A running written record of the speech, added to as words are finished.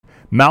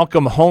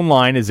Malcolm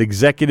Hoenlein is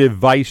Executive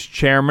Vice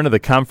Chairman of the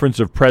Conference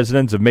of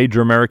Presidents of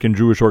Major American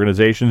Jewish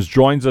Organizations,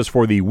 joins us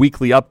for the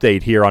weekly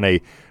update here on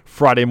a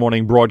Friday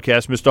morning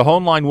broadcast. Mr.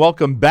 Hoenlein,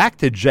 welcome back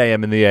to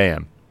JM in the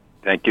AM.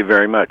 Thank you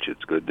very much.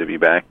 It's good to be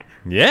back.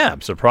 Yeah, I'm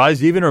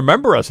surprised you even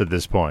remember us at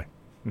this point.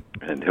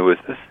 And who is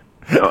this?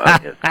 Oh,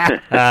 yes.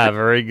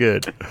 Very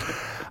good.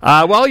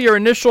 Well, your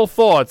initial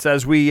thoughts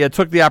as we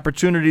took the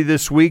opportunity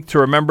this week to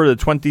remember the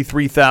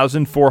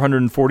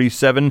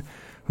 23,447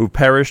 who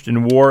perished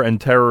in war and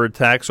terror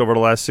attacks over the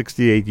last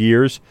 68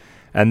 years,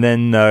 and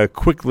then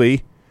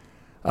quickly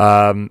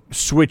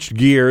switched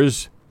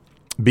gears,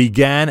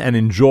 began and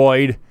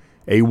enjoyed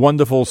a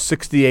wonderful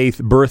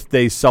 68th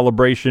birthday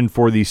celebration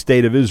for the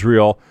State of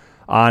Israel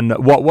on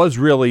what was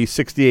really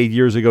 68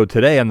 years ago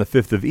today on the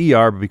 5th of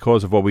Iyar, but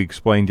because of what we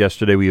explained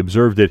yesterday, we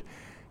observed it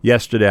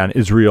yesterday on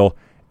Israel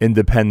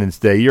Independence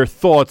Day. Your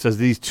thoughts as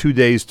these 2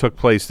 days took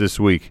place this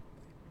week?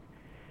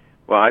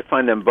 Well, I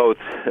find them both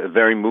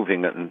very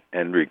moving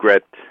and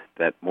regret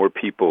that more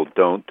people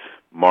don't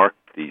mark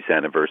these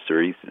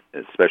anniversaries,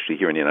 especially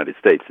here in the United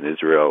States. In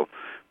Israel,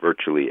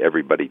 virtually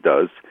everybody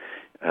does.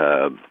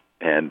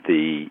 And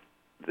the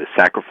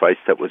sacrifice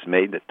that was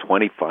made, that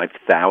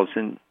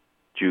 25,000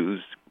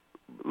 Jews,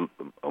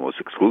 almost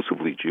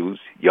exclusively Jews,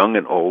 young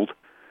and old,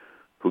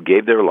 who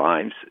gave their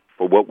lives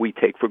for what we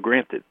take for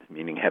granted,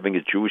 meaning having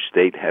a Jewish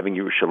state, having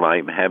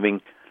Yerushalayim,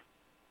 having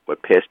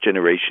what past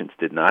generations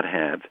did not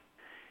have,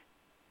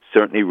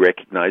 certainly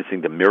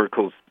recognizing the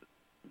miracles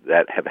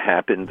that have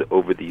happened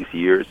over these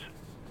years,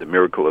 the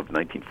miracle of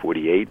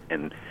 1948,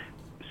 and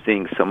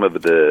seeing some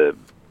of the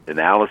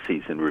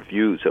analyses and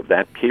reviews of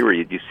that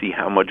period, you see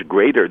how much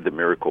greater the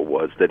miracle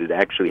was that it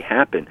actually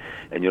happened.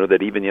 And you know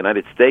that even the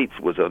United States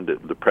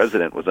the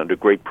president was under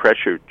great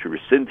pressure to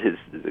rescind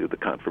the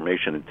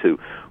confirmation and to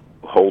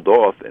hold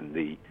off, and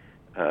the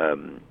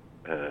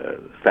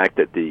fact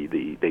that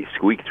they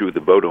squeaked through the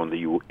vote in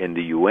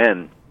the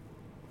UN.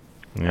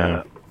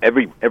 Yeah.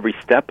 Every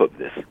step of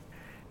this,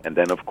 and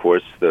then of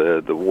course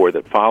the war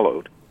that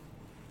followed,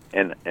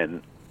 and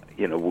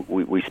you know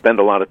we spend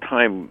a lot of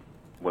time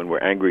when we're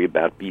angry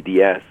about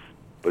BDS,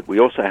 but we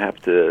also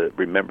have to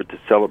remember to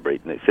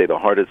celebrate. And they say the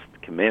hardest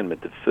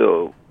commandment to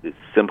fill is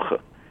simcha,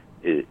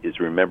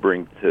 is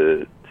remembering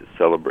to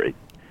celebrate,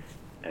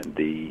 and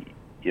to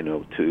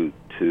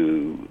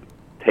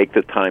take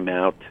the time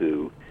out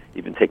to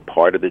even take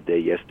part of the day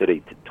yesterday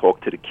to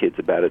talk to the kids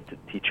about it, to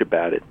teach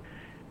about it.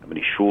 How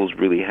many shuls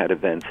really had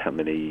events, how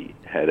many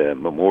had a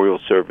memorial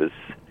service.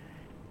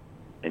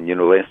 And,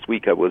 last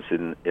week I was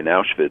in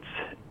Auschwitz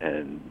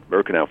and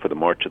Birkenau for the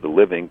March of the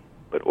Living,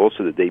 but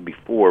also the day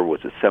before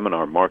was a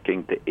seminar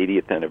marking the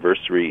 80th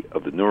anniversary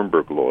of the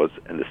Nuremberg Laws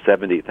and the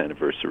 70th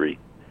anniversary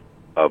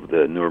of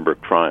the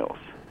Nuremberg trials.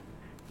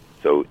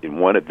 So in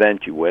one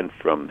event, you went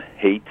from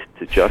hate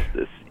to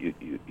justice.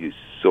 You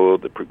saw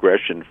the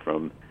progression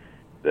from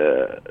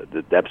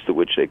the depths to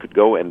which they could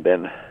go, and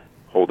then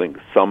holding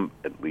some,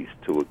 at least,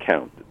 to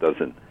account. It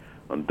doesn't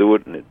undo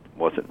it, and it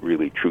wasn't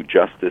really true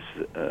justice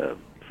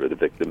for the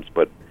victims,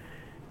 but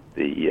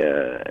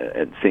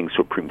and seeing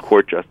Supreme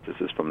Court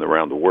justices from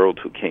around the world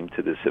who came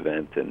to this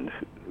event and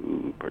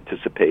who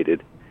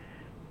participated,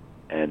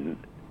 and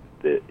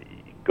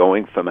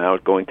going to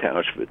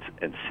Auschwitz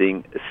and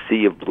seeing a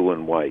sea of blue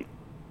and white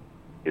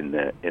in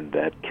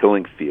that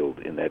killing field,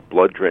 in that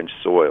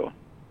blood-drenched soil,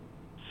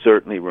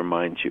 certainly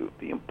reminds you of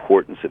the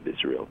importance of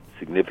Israel,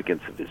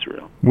 significance of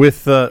Israel.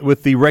 With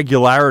the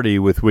regularity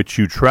with which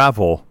you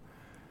travel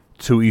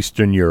to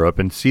Eastern Europe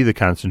and see the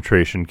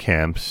concentration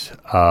camps,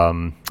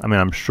 I'm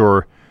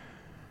sure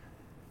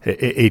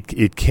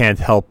it can't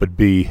help but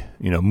be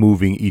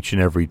moving each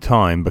and every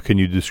time. But can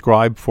you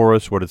describe for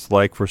us what it's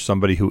like for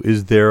somebody who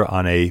is there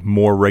on a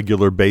more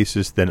regular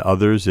basis than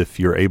others, if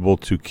you're able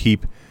to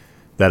keep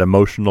that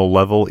emotional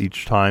level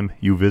each time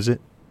you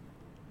visit?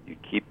 You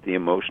keep the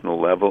emotional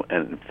level,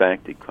 and in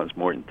fact it becomes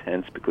more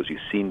intense because you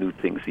see new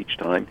things each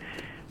time.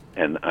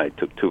 And I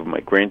took two of my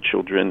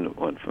grandchildren,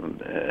 one from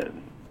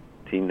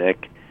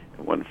Teaneck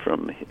and one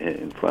from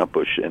in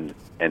Flatbush, and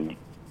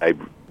I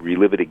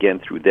relive it again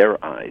through their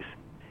eyes.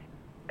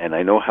 And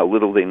I know how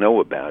little they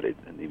know about it,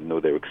 and even though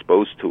they're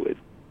exposed to it,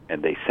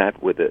 and they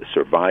sat with a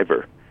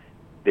survivor,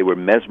 they were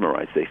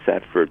mesmerized. They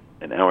sat for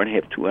an hour and a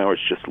half, 2 hours,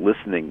 just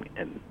listening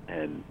and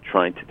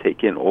trying to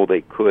take in all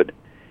they could.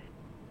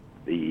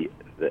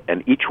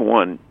 And each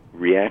one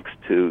reacts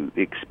to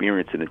the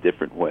experience in a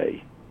different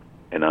way,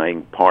 and I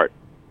in part,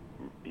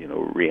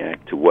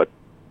 react to what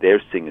they're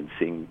seeing and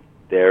seeing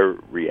their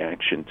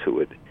reaction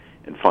to it,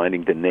 and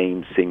finding the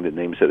names, seeing the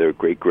names of their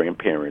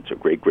great-grandparents or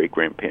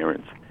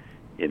great-great-grandparents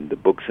in the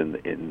books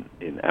in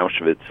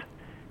Auschwitz,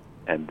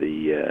 and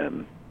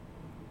the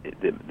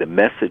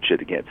message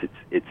it gets.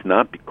 It's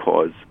not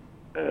because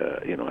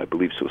I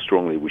believe so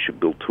strongly we should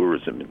build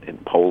tourism in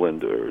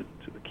Poland or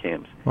to the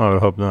camps. Well, I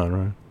hope not,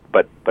 right?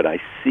 But I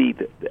see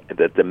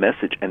that the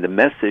message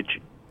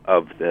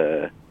of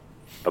the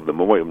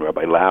memorial.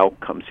 Rabbi Lau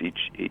comes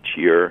each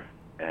year,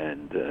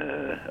 and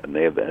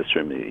Nev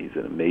Esrim, he's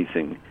it's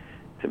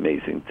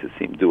amazing to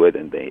see him do it,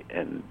 and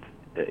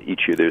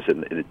each year there's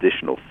an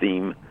additional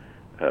theme.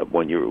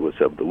 One year it was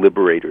of the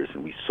liberators,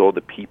 and we saw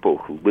the people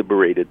who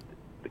liberated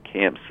the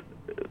camps,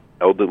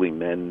 elderly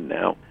men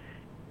now,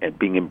 and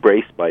being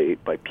embraced by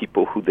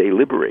people who they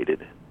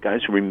liberated.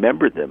 Guys who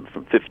remembered them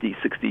from 50,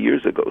 60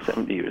 years ago,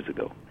 70 years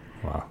ago.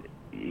 Wow.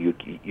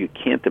 You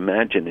can't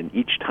imagine, and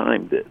each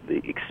time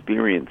the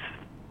experience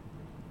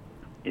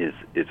is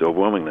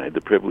overwhelming. I had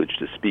the privilege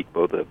to speak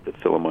both at the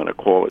Philharmonic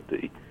Hall at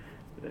the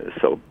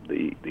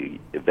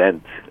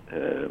event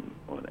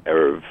on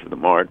Erev the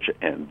March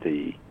and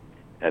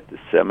at the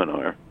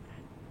seminar,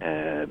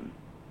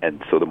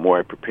 and so the more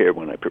I prepared,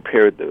 when I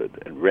prepared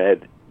and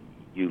read,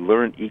 you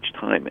learn each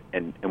time,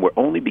 and we're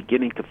only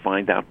beginning to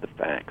find out the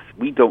facts.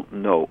 We don't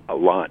know a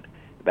lot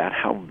about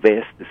how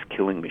vast this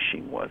killing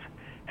machine was,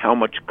 how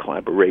much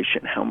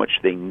collaboration, how much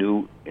they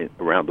knew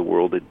around the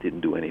world and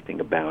didn't do anything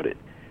about it.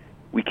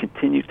 We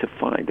continue to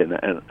find,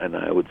 and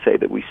I would say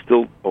that we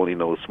still only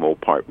know a small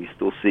part. We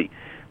still see,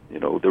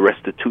 the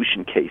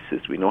restitution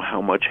cases. We know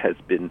how much has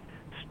been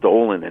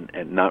stolen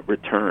and not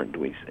returned.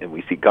 And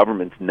we see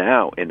governments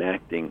now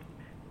enacting,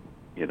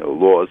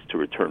 laws to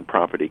return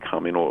property,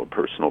 communal or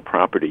personal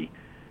property,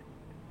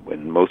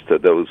 when most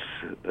of those,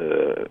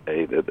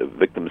 the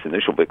victims,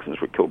 initial victims,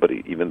 were killed, but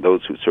even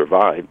those who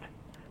survived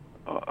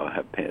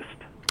have passed.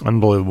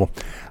 Unbelievable.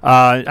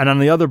 And on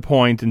the other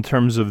point, in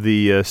terms of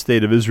the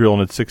State of Israel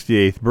and its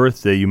 68th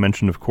birthday, you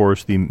mentioned, of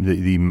course, the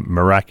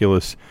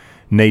miraculous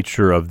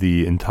nature of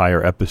the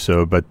entire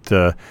episode.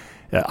 But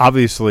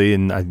obviously,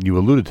 and you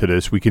alluded to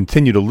this, we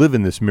continue to live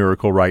in this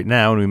miracle right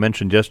now. And we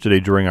mentioned yesterday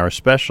during our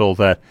special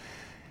that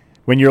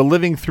when you're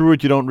living through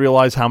it, you don't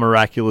realize how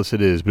miraculous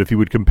it is. But if you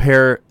would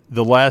compare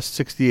the last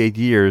 68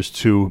 years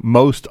to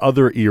most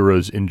other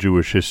eras in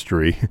Jewish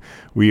history,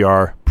 we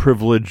are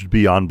privileged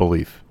beyond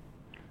belief.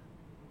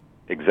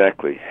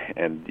 Exactly,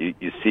 and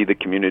you see the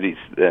communities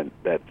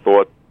that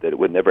thought that it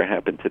would never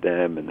happen to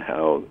them, and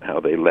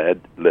how they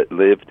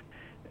lived.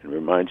 And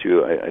reminds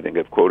you, I think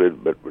I've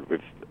quoted, but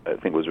I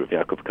think it was Rav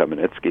Yaakov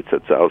Kamenetsky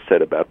Tzatzal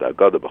said about the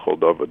Agada B'chol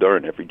Dor V'Dor.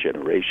 In every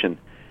generation,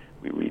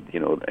 we read,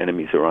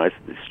 enemies arise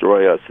to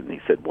destroy us, and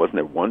he said, wasn't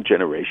there one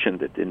generation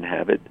that didn't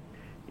have it?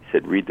 He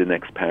said, read the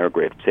next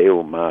paragraph,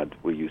 Tzeil Mad,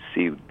 where you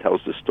see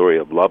tells the story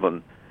of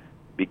Lavan,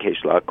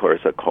 Bikesh La'akor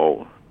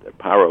Hakol. That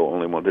Paro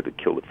only wanted to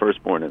kill the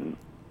firstborn, and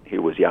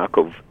here was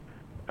Yaakov,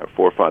 our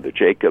forefather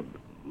Jacob,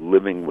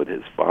 living with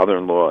his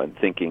father-in-law and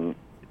thinking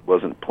it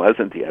wasn't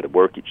pleasant. He had to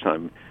work each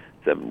time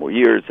 7 more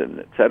years, and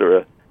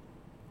etc.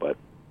 But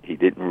he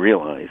didn't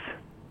realize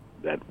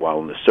that while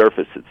on the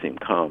surface it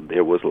seemed calm,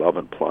 there was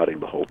Lavan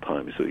plotting the whole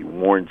time. So he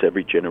warns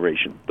every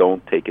generation,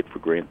 don't take it for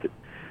granted.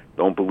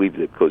 Don't believe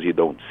it because you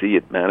don't see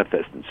it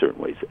manifest in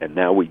certain ways. And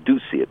now we do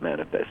see it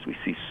manifest. We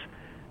see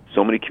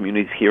so many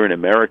communities here in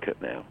America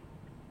now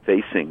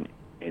facing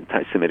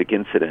anti-Semitic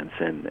incidents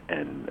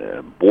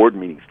and board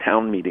meetings,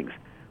 town meetings,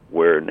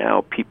 where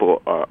now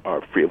people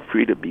are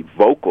free to be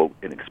vocal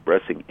in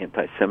expressing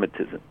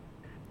anti-Semitism.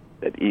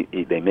 That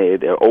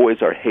there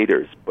always are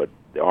haters, but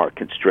there are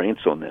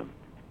constraints on them,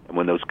 and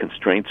when those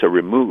constraints are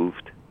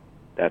removed,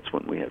 that's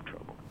when we have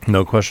trouble.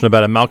 No question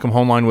about it. Malcolm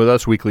Hoenlein with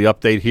us, weekly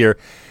update here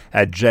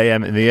at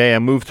JM in the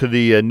AM. Move to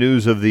the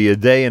news of the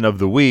day and of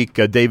the week.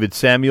 David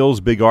Samuels,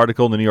 big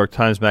article in the New York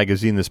Times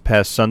Magazine this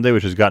past Sunday,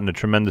 which has gotten a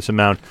tremendous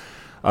amount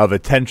of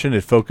attention.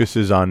 It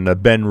focuses on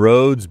Ben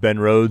Rhodes. Ben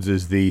Rhodes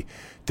is the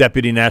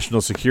Deputy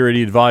National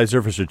Security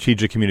Advisor for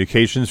Strategic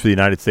Communications for the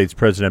United States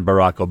President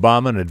Barack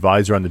Obama, an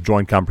advisor on the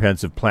Joint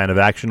Comprehensive Plan of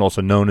Action,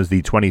 also known as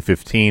the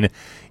 2015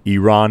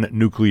 Iran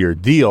nuclear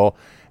deal.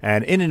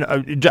 And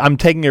I'm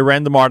taking a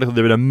random article.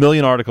 There have been a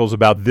million articles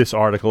about this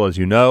article, as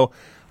you know.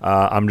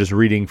 I'm just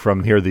reading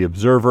from here, The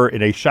Observer.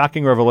 In a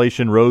shocking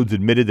revelation, Rhodes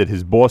admitted that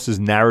his boss's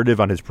narrative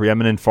on his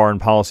preeminent foreign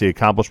policy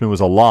accomplishment was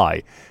a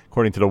lie.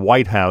 According to the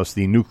White House,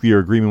 the nuclear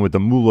agreement with the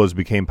mullahs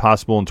became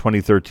possible in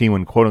 2013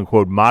 when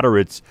quote-unquote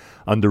moderates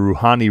under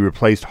Rouhani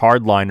replaced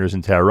hardliners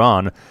in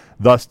Tehran.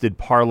 Thus did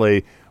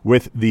parley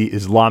with the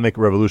Islamic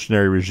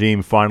revolutionary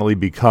regime finally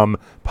become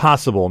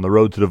possible, and the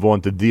road to the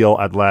vaunted deal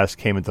at last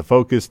came into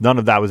focus. None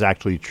of that was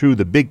actually true.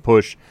 The big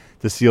push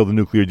to seal the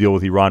nuclear deal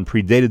with Iran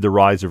predated the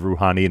rise of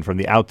Rouhani, and from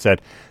the outset,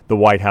 the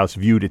White House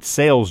viewed its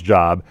sales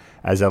job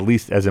as at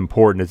least as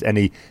important as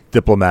any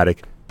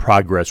diplomatic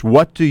progress.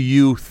 What do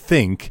you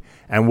think,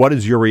 and what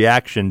is your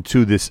reaction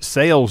to this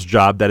sales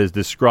job that is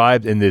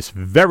described in this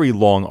very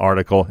long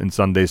article in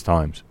Sunday's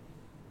Times?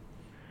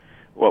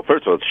 Well,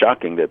 first of all, it's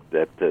shocking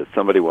that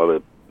somebody, while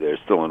they're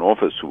still in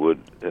office, would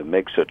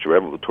make such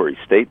revelatory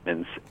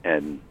statements,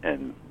 and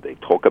they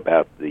talk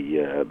about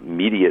the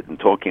media, and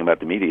talking about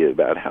the media,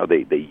 about how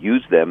they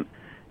use them,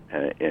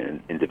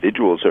 and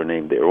individuals are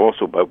named there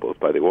also, both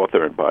by the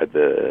author and by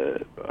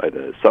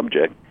the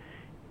subject,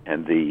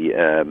 and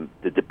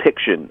the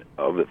depiction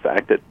of the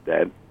fact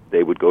that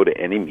they would go to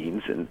any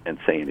means and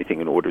say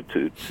anything in order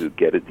to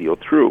get a deal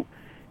through.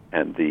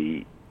 And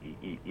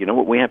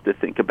what we have to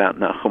think about,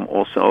 Nachum,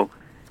 also,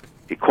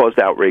 it caused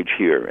outrage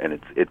here, and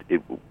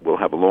it will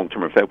have a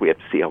long-term effect. We have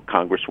to see how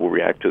Congress will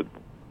react to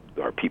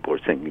our people are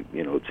saying,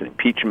 it's an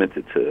impeachment,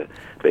 it's a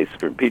basis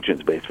for impeachment,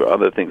 it's a basis for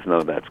other things.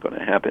 None of that's going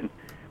to happen.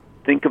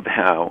 Think of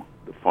how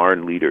the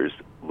foreign leaders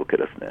look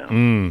at us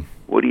now.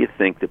 What do you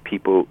think the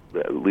people,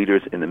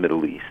 leaders in the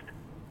Middle East,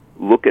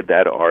 look at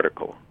that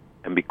article,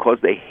 and because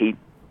they hate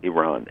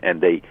Iran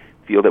and they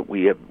feel that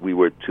we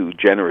were too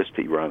generous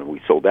to Iran and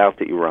we sold out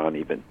to Iran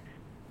even,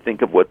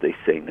 think of what they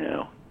say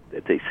now.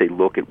 That they say,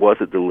 look, it was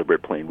a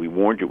deliberate plan. We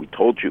warned you. We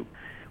told you.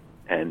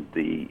 And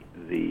the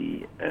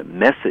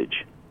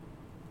message,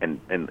 and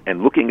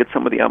looking at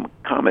some of the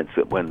comments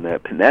that when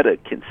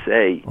Panetta can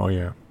say,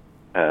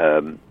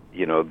 that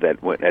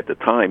at the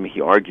time he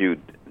argued,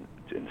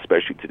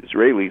 especially to the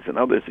Israelis and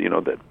others,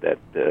 that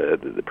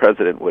the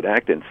president would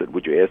act, and said,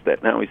 would you ask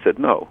that now? He said,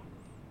 no,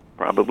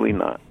 probably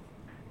not.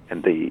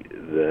 And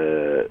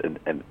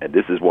and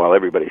this is while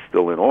everybody's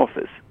still in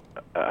office.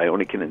 I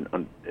only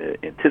can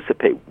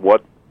anticipate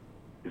what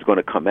is going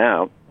to come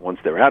out once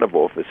they're out of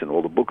office and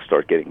all the books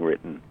start getting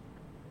written,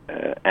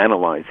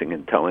 analyzing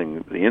and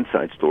telling the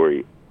inside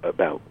story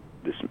about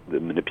the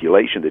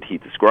manipulation that he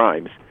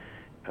describes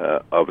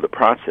of the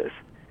process.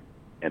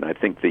 And I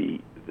think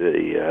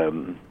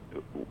when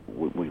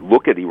we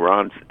look at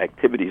Iran's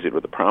activities,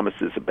 the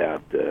promises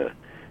about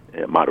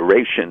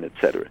moderation,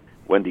 etc.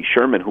 Wendy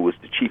Sherman, who was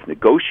the chief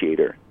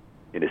negotiator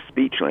in a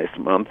speech last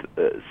month,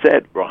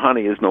 said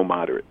Rouhani is no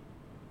moderate.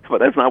 But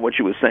that's not what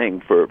she was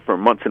saying for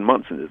months and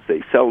months, and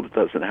they sold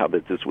us and how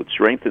that this would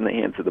strengthen the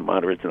hands of the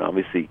moderates, and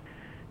obviously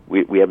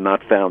we have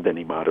not found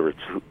any moderates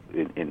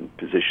in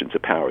positions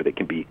of power. They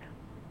can be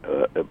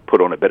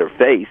put on a better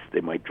face,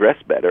 they might dress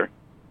better,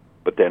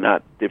 but they're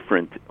not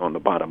different on the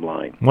bottom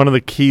line. One of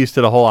the keys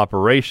to the whole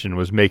operation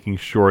was making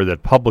sure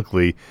that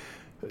publicly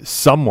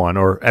someone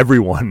or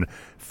everyone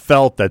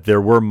felt that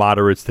there were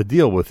moderates to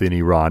deal with in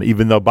Iran,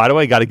 even though, by the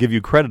way, got to give you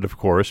credit, of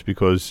course,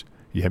 because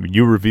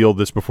you revealed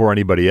this before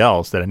anybody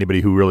else, that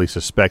anybody who really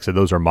suspects that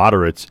those are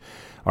moderates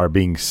are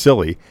being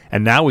silly.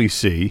 And now we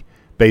see,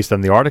 based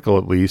on the article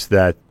at least,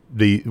 that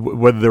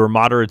whether there were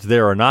moderates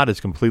there or not is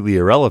completely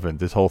irrelevant.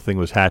 This whole thing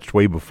was hatched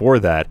way before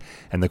that,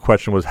 and the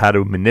question was how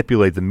to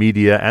manipulate the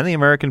media and the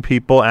American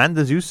people and,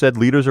 as you said,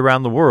 leaders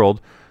around the world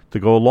to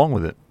go along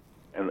with it.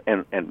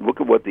 And look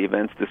at what the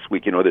events this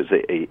week, there's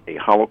a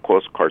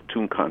Holocaust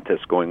cartoon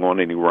contest going on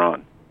in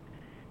Iran.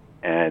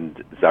 And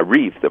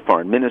Zarif, the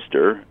foreign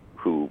minister,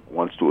 who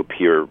wants to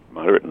appear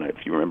moderate, and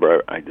if you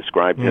remember, I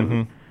described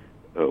him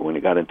when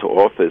he got into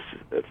office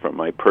from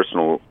my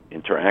personal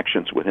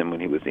interactions with him when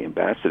he was the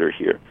ambassador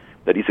here,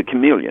 that he's a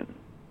chameleon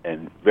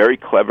and very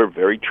clever,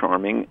 very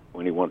charming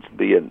when he wants to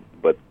be,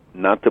 but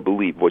not to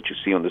believe what you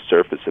see on the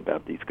surface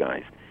about these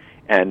guys.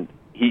 And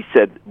he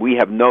said,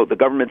 the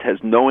government has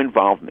no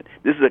involvement.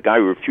 This is a guy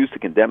who refused to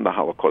condemn the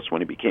Holocaust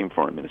when he became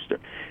foreign minister.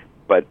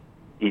 But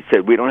he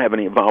said, we don't have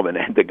any involvement.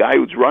 And the guy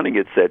who's running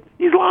it said,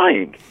 he's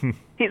lying.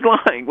 He's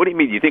lying. What do you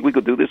mean? You think we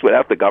could do this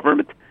without the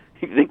government?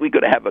 You think we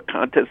could have a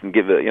contest and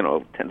give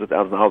tens of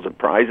thousands of dollars in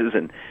prizes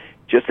and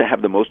just to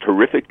have the most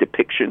horrific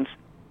depictions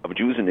of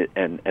Jews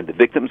and the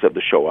victims of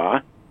the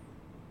Shoah?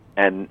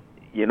 And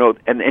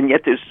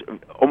yet there's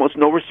almost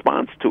no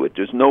response to it.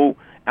 There's no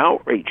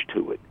outrage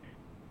to it.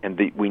 And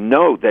we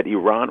know that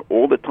Iran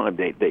all the time,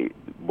 they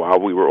while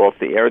we were off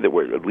the air, there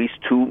were at least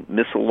 2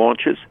 missile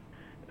launches,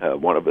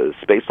 one of a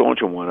space launch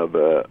and one of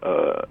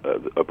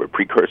a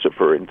precursor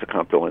for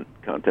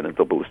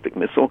intercontinental ballistic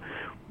missile.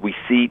 We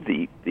see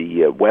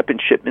the weapon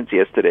shipments.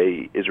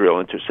 Yesterday, Israel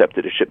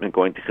intercepted a shipment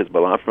going to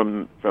Hezbollah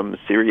from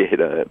Syria, hit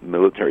a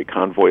military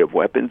convoy of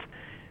weapons.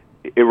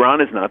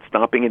 Iran is not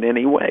stopping in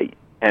any way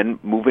and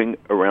moving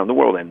around the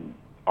world. And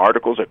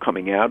articles are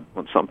coming out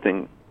on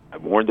something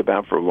I've warned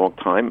about for a long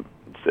time,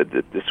 and said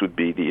that this would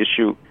be the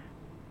issue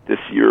this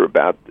year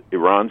about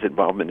Iran's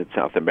involvement in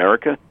South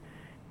America.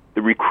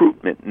 The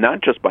recruitment,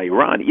 not just by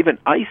Iran, even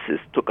ISIS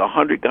took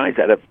 100 guys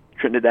out of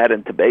Trinidad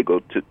and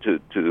Tobago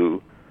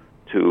to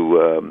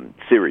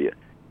Syria.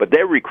 But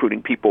they're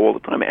recruiting people all the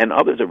time, and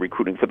others are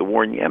recruiting for the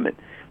war in Yemen.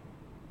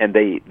 And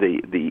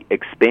the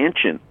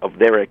expansion of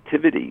their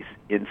activities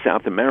in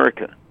South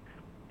America,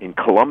 in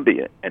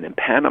Colombia, and in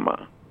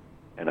Panama,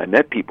 and I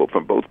met people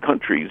from both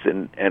countries,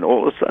 and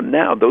all of a sudden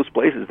now those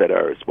places that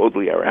are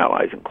supposedly our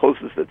allies and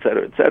closest, et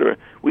cetera,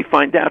 we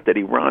find out that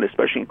Iran,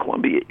 especially in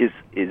Colombia,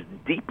 is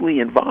deeply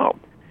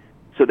involved.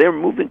 So they're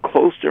moving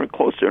closer and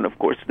closer, and of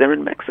course they're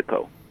in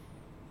Mexico.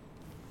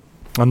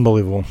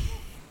 Unbelievable.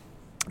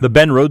 The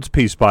Ben Rhodes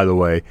piece, by the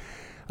way,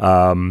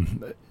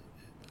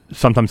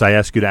 sometimes I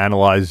ask you to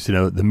analyze,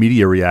 the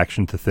media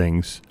reaction to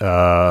things.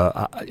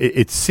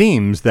 It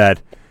seems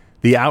that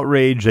the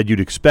outrage that you'd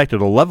expect, or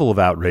the level of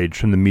outrage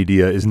from the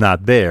media, is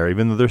not there,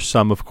 even though there's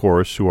some, of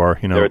course, who are,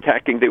 They're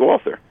attacking the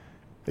author.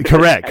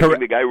 Correct.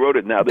 The guy who wrote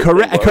it now.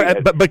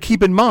 Correct. But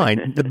keep in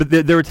mind,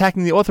 they're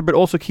attacking the author, but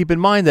also keep in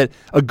mind that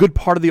a good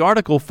part of the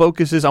article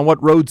focuses on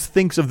what Rhodes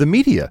thinks of the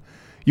media.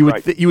 You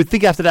would you would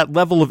think after that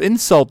level of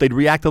insult, they'd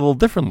react a little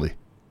differently.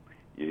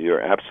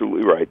 You're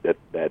absolutely right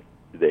that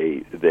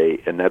they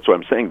and that's what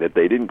I'm saying, that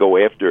they didn't go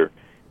after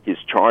his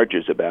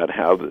charges about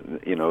how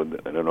I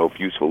don't know if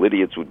useful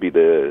idiots would be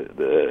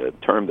the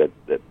term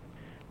that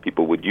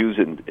people would use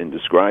in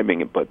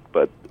describing it, but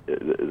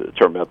the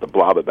term about the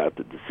blob, about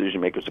the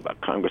decision makers,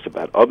 about Congress,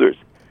 about others.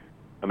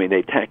 I mean, they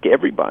attack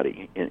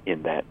everybody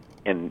in that,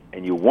 and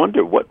you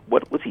wonder what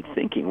was he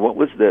thinking? What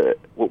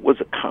was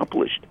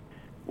accomplished?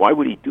 Why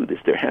would he do this?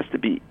 There has to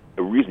be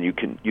a reason.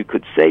 You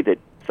could say that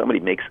somebody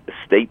makes a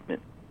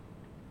statement,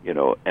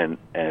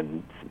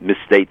 and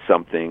misstates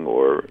something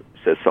or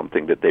says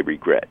something that they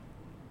regret.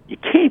 You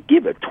can't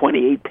give a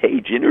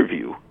 28-page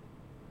interview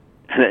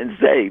and then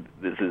say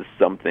this is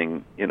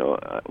something,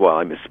 well,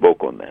 I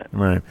misspoke on that.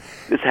 Right.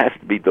 This has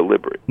to be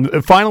deliberate.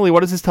 Finally, what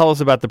does this tell us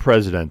about the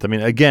president? I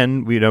mean,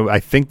 again, I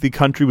think the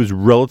country was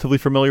relatively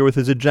familiar with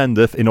his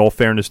agenda, in all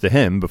fairness to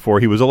him, before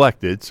he was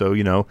elected. So,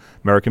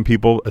 American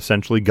people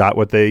essentially got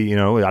what they,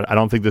 I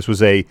don't think this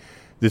was a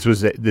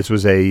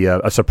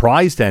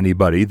surprise to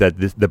anybody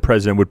that the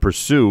president would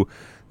pursue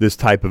this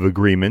type of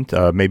agreement,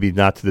 maybe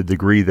not to the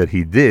degree that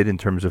he did in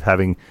terms of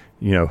having,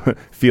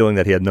 feeling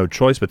that he had no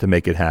choice but to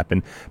make it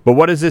happen. But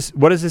what does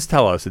this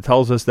tell us? It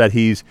tells us that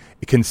he's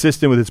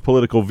consistent with his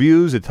political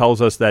views. It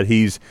tells us that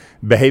he's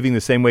behaving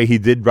the same way he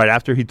did right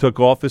after he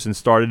took office and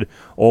started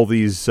all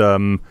these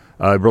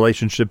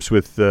relationships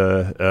with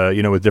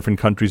with different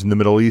countries in the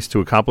Middle East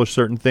to accomplish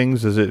certain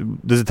things. Does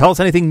it tell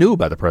us anything new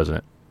about the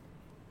president?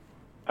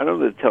 I don't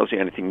know that it tells you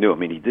anything new. I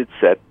mean, he did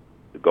set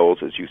the goals,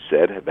 as you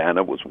said.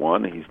 Havana was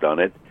one. He's done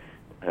it.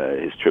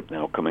 His trip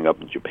now coming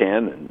up in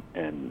Japan,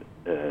 and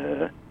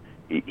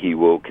he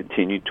will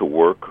continue to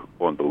work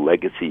on the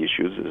legacy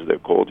issues, as they're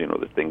called.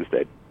 The things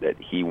that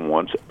he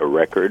wants a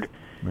record.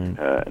 Right.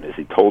 And as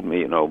he told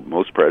me,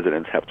 most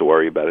presidents have to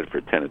worry about it for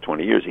 10 or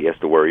 20 years. He has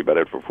to worry about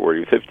it for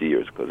 40 or 50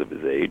 years because of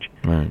his age.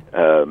 Right.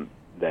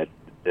 That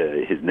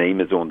his name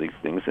is on these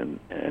things,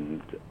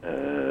 and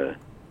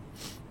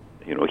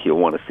he'll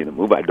want to see them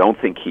move. I don't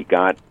think he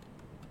got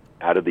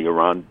out of the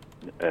Iran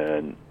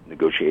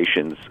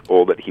negotiations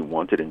all that he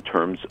wanted in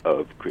terms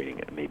of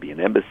creating maybe an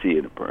embassy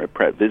and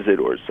a visit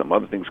or some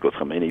other things, because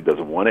Khamenei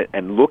doesn't want it.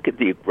 And look at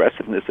the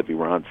aggressiveness of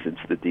Iran since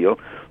the deal.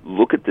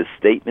 Look at the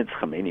statements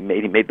Khamenei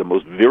made. He made the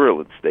most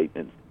virulent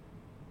statements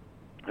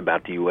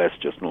about the U.S.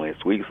 just in the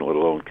last weeks, let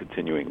alone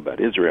continuing about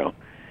Israel.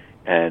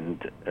 And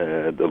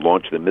the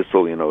launch of the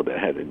missile, that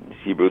had in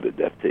Hebrew the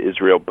death to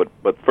Israel. But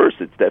first,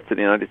 it's death to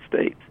the United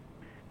States.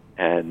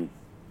 And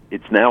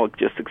it's now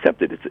just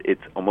accepted.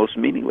 It's almost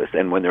meaningless.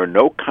 And when there are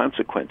no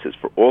consequences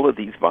for all of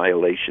these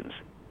violations,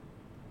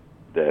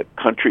 the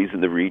countries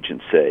in the region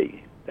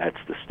say, that's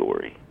the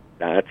story.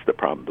 That's the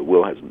problem.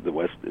 The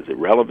West is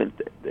irrelevant.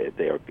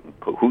 They are in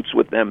cahoots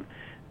with them,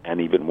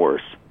 and even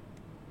worse.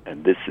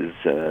 And this is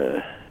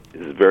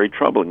very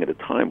troubling at a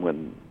time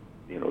when,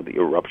 the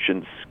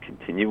eruptions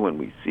continue and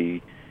we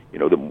see,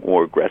 the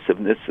more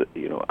aggressiveness.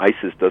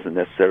 ISIS doesn't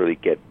necessarily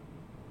get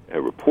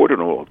reported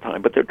all the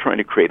time, but they're trying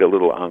to create a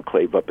little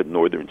enclave up in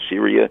northern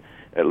Syria,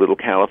 a little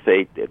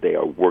caliphate. They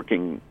are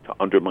working to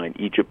undermine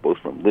Egypt, both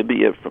from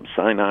Libya, from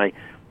Sinai,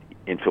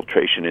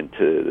 infiltration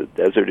into the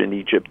desert in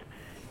Egypt.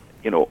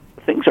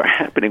 Things are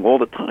happening all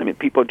the time, and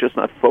people are just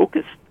not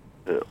focused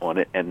on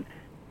it. And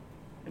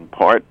in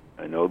part,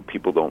 I know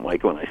people don't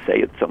like when I say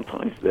it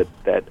sometimes,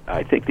 that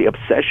I think the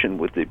obsession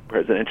with the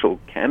presidential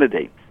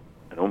candidates,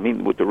 I don't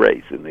mean with the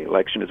race, and the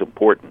election is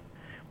important,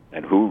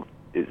 and who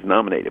is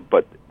nominated,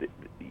 but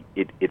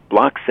it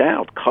blocks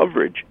out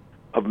coverage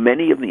of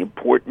many of the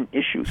important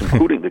issues,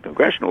 including the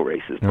congressional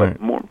races, but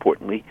right. More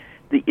importantly,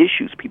 the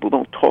issues. People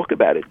don't talk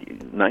about it.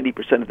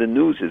 90% of the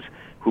news is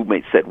who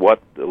said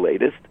what the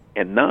latest,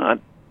 and not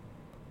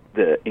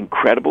the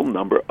incredible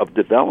number of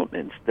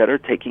developments that are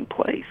taking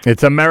place.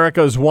 It's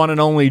America's one and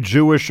only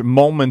Jewish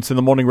Moments in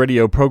the Morning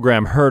radio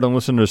program, heard on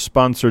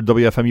listeners-sponsored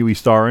WFMU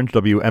East Orange,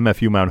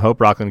 WMFU Mount Hope,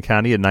 Rockland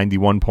County at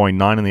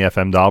 91.9 on the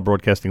FM dial,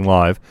 broadcasting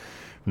live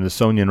from the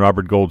Sonia and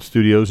Robert Gold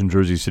studios in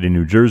Jersey City,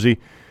 New Jersey.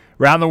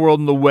 Around the world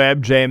on the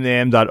web,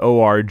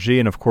 jmnam.org,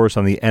 and of course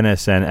on the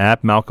NSN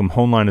app. Malcolm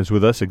Hoenlein is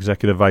with us,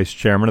 Executive Vice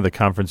Chairman of the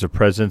Conference of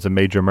Presidents of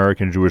Major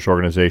American Jewish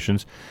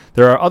Organizations.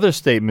 There are other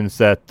statements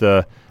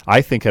that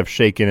I think have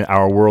shaken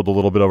our world a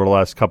little bit over the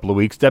last couple of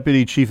weeks.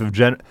 Deputy Chief of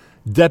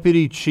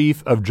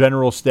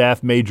General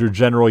Staff Major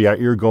General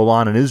Yair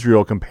Golan in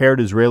Israel compared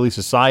Israeli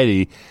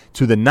society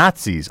to the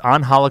Nazis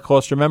on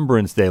Holocaust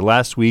Remembrance Day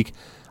last week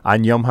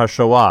on Yom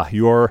HaShoah.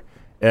 Your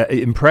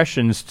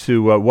impressions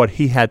to what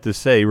he had to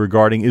say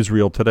regarding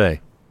Israel today?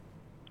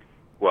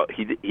 Well,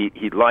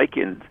 he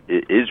likened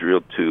Israel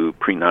to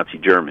pre-Nazi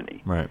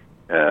Germany. Right.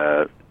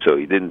 So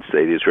he didn't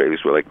say the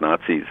Israelis were like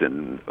Nazis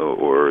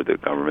or the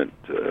government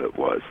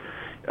was.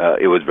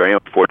 It was very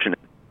unfortunate.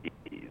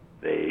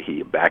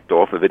 He backed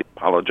off of it,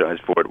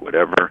 apologized for it,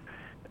 whatever.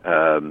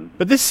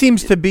 But this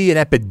seems to be an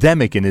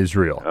epidemic in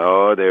Israel.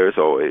 Oh, there's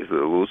always the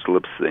loose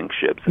lips sink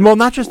ships. Well,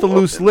 not just the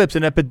loose lips,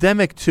 an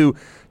epidemic to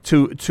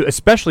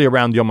especially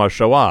around Yom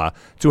HaShoah,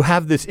 to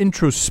have this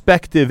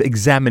introspective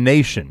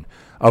examination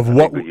of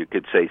what you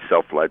could say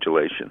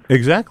self-flagellation.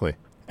 Exactly.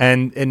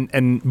 And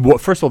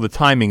first of all, the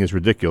timing is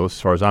ridiculous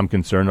as far as I'm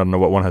concerned. I don't know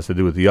what one has to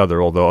do with the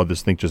other, although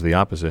others think just the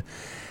opposite.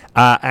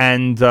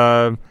 And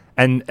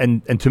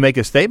And to make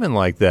a statement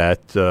like that,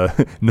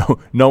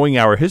 knowing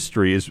our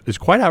history, is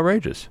quite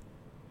outrageous.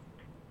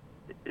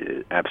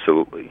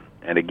 Absolutely.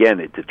 And again,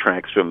 it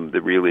detracts from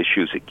the real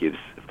issues. It gives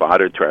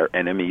fodder to our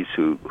enemies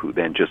who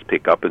then just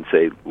pick up and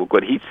say, look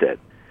what he said.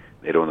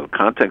 They don't know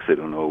context. They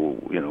don't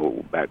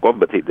know, back off,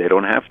 but they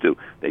don't have to.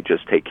 They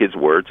just take his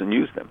words and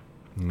use them.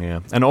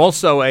 Yeah. And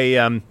also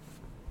an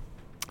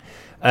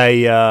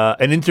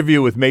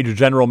interview with Major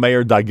General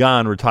Meir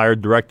Dagan,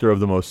 retired director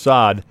of the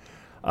Mossad,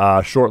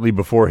 shortly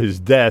before his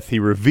death. He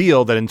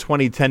revealed that in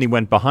 2010 he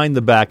went behind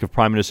the back of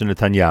Prime Minister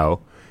Netanyahu,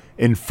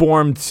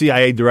 informed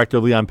CIA Director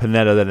Leon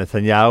Panetta that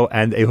Netanyahu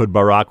and Ehud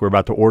Barak were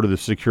about to order the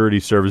security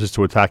services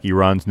to attack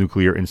Iran's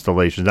nuclear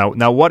installations.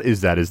 Now, what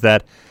is that? Is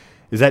that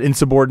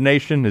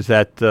insubordination? Is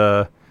that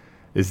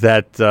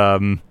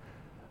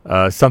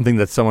something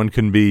that someone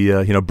can be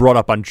brought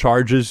up on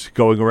charges,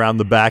 going around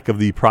the back of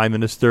the Prime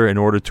Minister in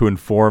order to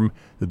inform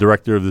the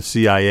Director of the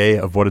CIA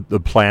of what the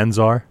plans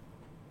are?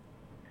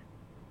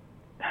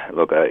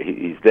 Look,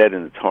 he's dead,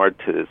 and it's hard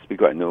to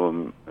speak. I knew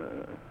him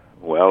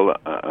well.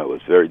 I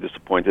was very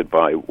disappointed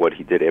by what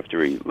he did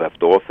after he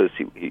left office.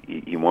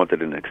 He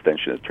wanted an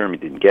extension of term. He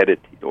didn't get it.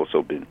 He'd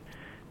also been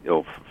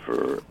ill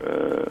for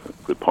a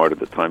good part of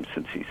the time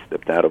since he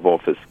stepped out of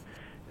office,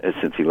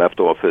 since he left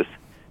office.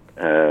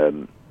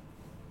 To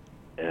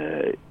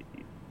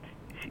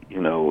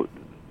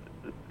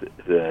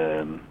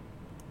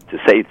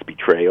say it's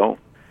betrayal,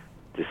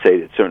 to say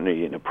it's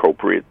certainly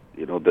inappropriate.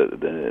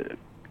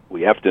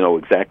 We have to know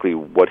exactly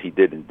what he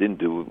did and didn't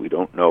do. We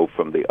don't know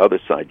from the other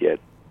side yet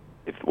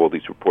if all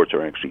these reports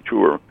are actually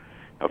true or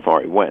how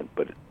far he went.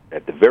 But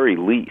at the very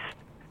least,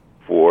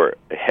 for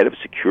a head of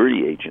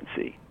security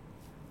agency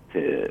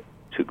to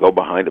go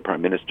behind the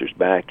Prime Minister's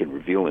back and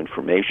reveal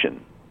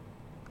information,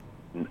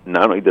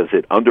 not only does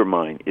it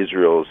undermine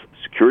Israel's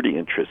security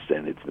interests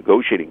and its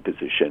negotiating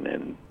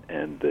position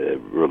and the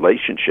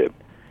relationship,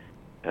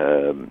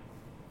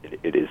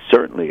 it is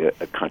certainly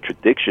a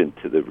contradiction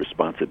to the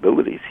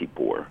responsibilities he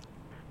bore.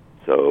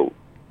 So,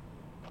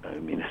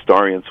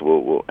 historians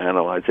will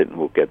analyze it and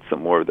we'll get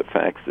some more of the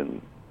facts,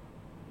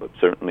 but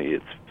certainly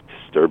it's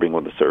disturbing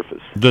on the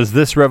surface. Does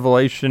this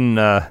revelation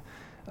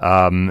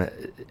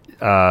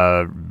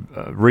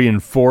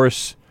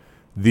reinforce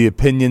the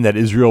opinion that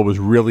Israel was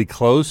really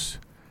close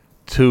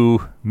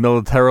to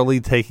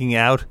militarily taking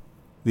out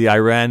the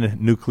Iran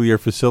nuclear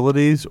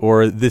facilities,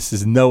 or this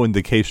is no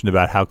indication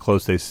about how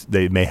close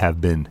they may have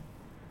been?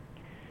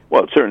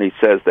 Well, it certainly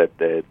says that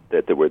there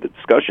were the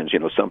discussions.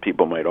 Some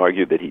people might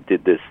argue that he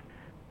did this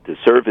to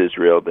serve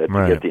Israel, to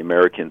get the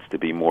Americans to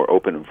be more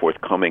open and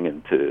forthcoming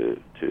and to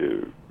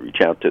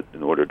reach out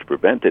in order to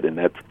prevent it. And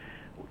that's,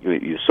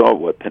 you saw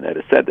what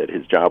Panetta said, that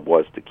his job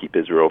was to keep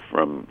Israel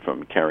from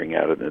carrying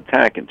out an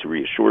attack and to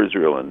reassure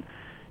Israel. And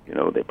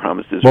they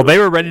promised Israel. Well, they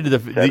were ready to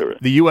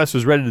the U.S.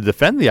 was ready to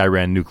defend the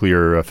Iran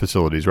nuclear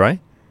facilities, right?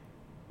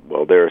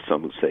 Well, there are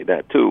some who say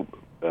that too.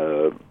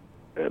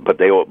 But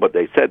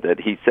they said that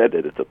he said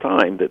that at the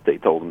time that they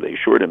told him, they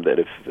assured him that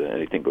if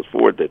anything goes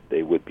forward, that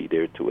they would be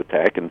there to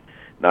attack, and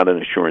not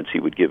an assurance he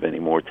would give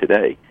anymore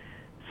today.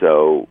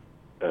 So,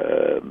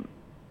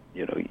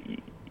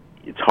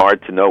 it's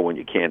hard to know when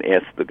you can't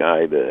ask the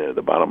guy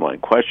the bottom line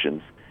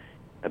questions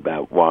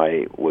about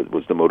why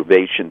was the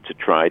motivation to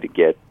try to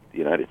get the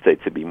United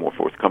States to be more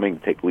forthcoming,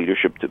 take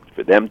leadership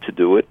for them to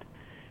do it,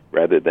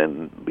 rather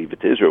than leave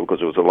it to Israel, because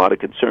there was a lot of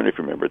concern, if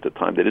you remember at the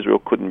time, that Israel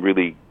couldn't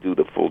really do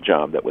the full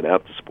job, that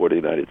without the support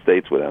of the United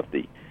States, without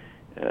the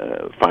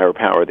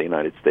firepower of the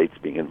United States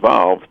being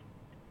involved,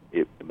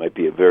 it might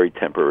be a very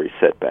temporary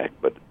setback,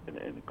 and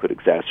it could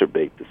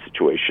exacerbate the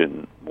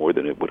situation more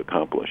than it would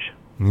accomplish.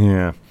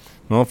 Yeah.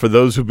 Well, for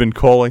those who've been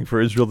calling for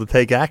Israel to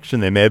take action,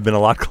 they may have been a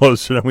lot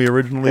closer than we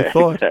originally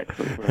thought.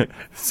 Exactly. Right.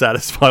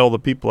 Satisfy all the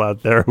people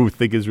out there who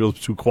think Israel's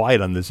too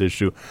quiet on this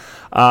issue.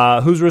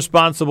 Who's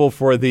responsible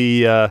for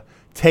the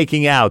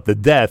taking out, the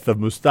death of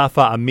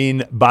Mustafa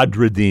Amin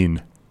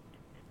Badreddin?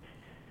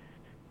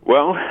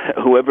 Well,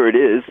 whoever it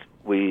is,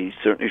 we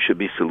certainly should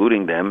be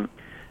saluting them.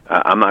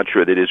 I'm not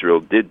sure that Israel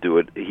did do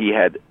it. He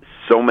had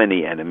so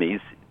many enemies.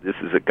 This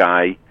is a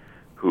guy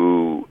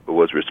who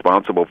was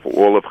responsible for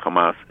all of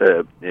Hamas,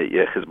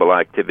 Hezbollah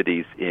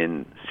activities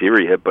in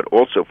Syria, but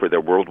also for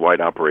their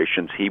worldwide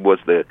operations. He was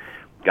the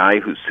guy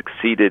who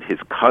succeeded his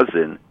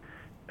cousin,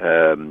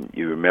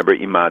 you remember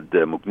Imad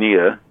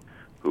Mughniya,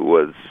 who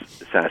was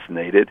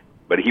assassinated,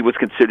 but he was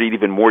considered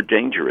even more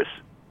dangerous,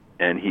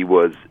 and he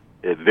was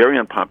very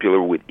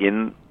unpopular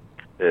within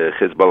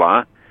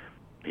Hezbollah.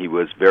 He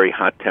was very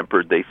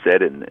hot-tempered, they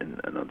said, and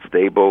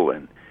unstable,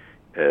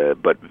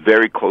 but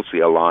very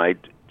closely allied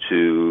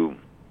to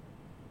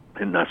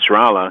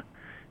Nasrallah,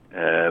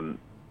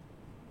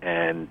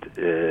 and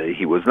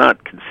he was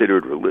not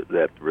considered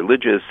that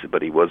religious,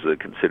 but he was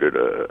considered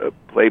a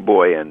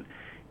playboy, and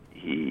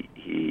the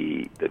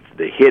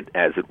hit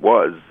as it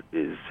was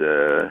is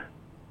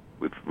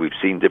we've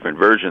seen different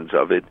versions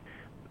of it.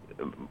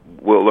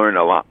 We'll learn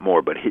a lot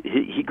more, but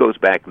he goes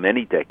back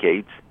many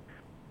decades,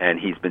 and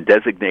he's been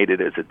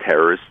designated as a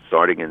terrorist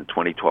starting in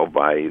 2012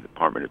 by the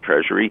Department of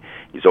Treasury.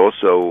 He's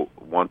also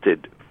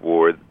wanted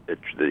for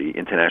the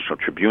International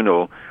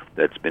Tribunal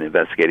that's been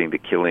investigating the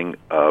killing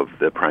of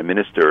the Prime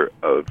Minister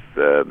of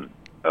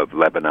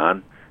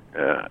Lebanon,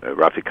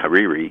 Rafik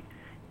Hariri,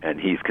 and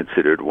he's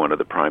considered one of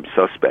the prime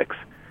suspects.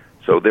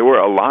 So there were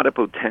a lot of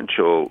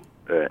potential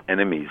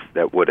enemies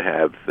that would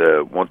have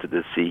wanted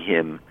to see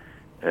him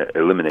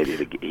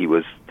eliminated. He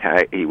was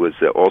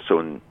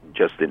also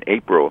just in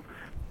April,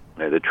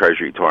 the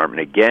Treasury Department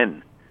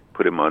again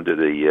put him under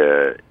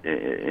the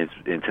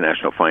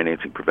International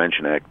Financing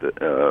Prevention Act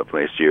of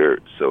last year.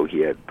 So he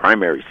had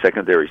primary,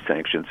 secondary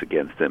sanctions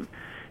against him,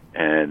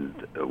 and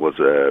was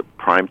a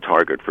prime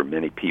target for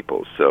many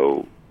people.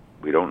 So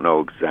we don't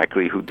know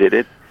exactly who did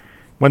it.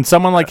 When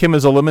someone like him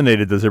is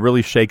eliminated, does it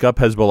really shake up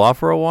Hezbollah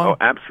for a while? Oh,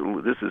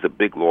 absolutely. This is a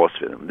big loss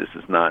for them. This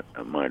is not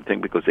a minor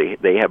thing because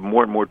they have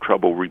more and more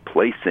trouble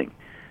replacing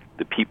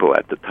the people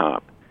at the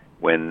top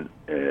when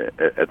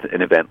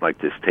an event like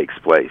this takes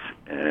place.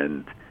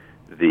 And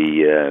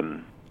the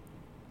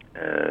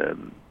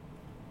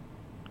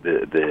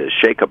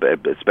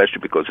shakeup, especially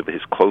because of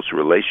his close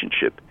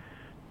relationship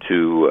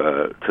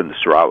to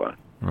Nasrallah,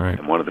 right,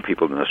 and one of the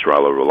people that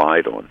Nasrallah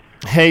relied on.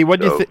 Hey, what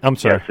do you think? I'm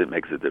sorry. Yes, it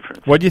makes a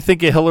difference. What do you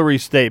think of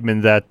Hillary's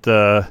statement that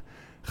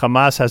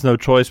Hamas has no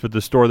choice but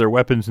to store their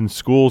weapons in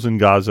schools in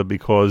Gaza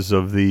because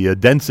of the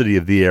density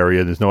of the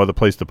area? There's no other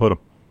place to put them.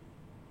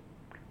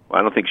 Well,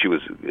 I don't think she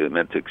was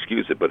meant to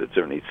excuse it, but it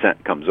certainly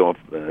comes off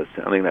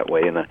sounding that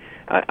way. And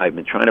I've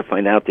been trying to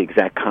find out the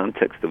exact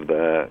context of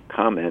the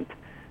comment,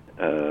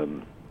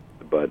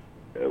 but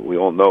we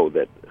all know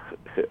that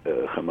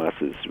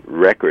Hamas's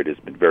record has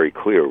been very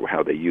clear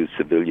how they use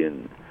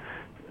civilian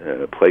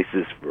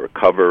places for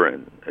cover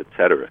and et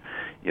cetera.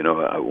 You know,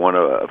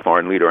 a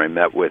foreign leader I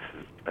met with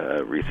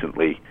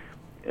recently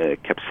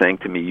kept saying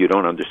to me, "You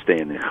don't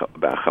understand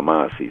about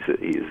Hamas. He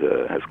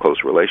has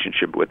close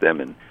relationship with them."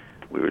 And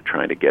we were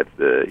trying to get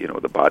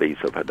the bodies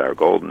of Hadar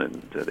Golden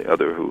and the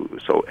other who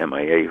so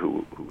MIA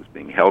who was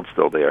being held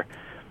still there.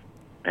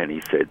 And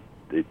he said,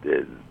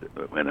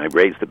 when I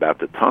raised about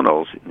the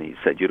tunnels, and he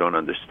said, "You don't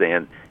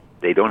understand.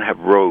 They don't have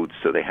roads,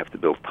 so they have to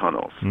build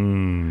tunnels."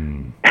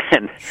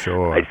 And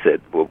sure. I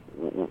said, "Well,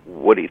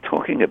 what are you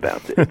talking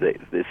about?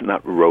 There's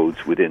not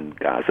roads within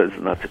Gaza.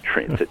 There's not to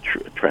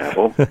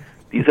travel.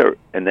 These are."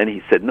 And then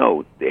he said,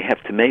 "No, they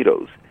have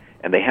tomatoes,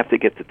 and they have to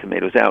get the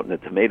tomatoes out, and the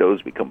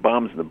tomatoes become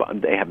bombs,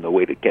 and they have no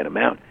way to get them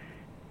out."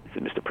 I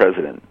said, "Mr.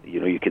 President,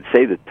 you could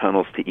say that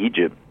tunnels to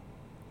Egypt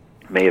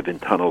may have been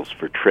tunnels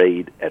for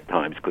trade at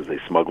times because they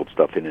smuggled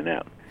stuff in and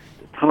out.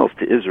 The tunnels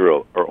to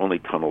Israel are only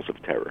tunnels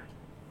of terror."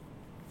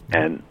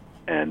 And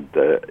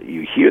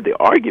you hear the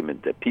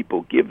argument that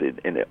people give it,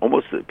 and it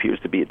almost appears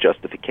to be a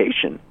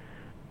justification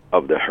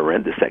of the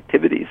horrendous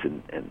activities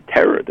and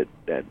terror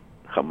that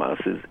Hamas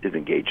is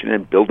engaged in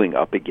and building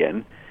up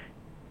again.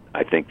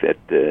 I think that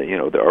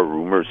there are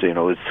rumors.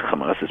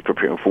 Hamas is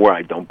preparing for war.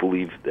 I don't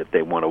believe that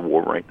they want a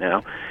war right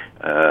now,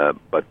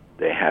 but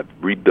they have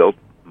rebuilt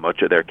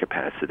much of their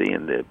capacity,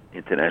 and the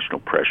international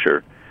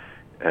pressure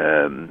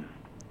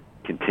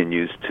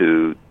continues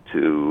to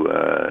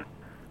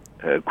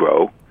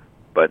grow.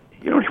 But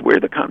where are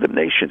the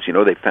condemnations?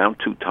 They found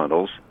 2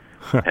 tunnels,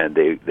 and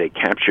they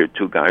captured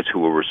 2 guys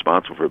who were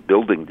responsible for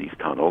building these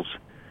tunnels.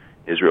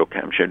 Israel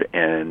captured,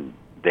 and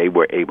they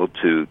were able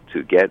to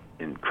get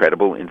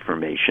incredible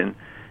information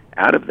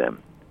out of them.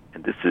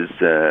 And this is,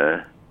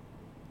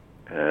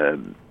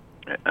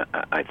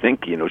 I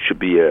think, should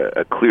be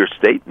a clear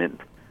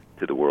statement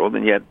to the world,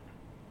 and yet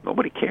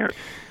nobody cares.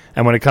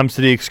 And when it comes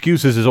to the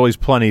excuses, there's always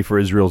plenty for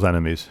Israel's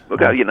enemies.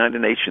 Look how the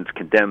United Nations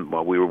condemned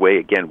while we were away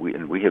again.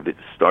 We have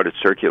started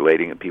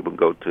circulating, and people can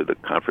go to the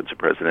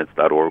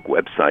conferenceofpresidents.org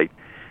website,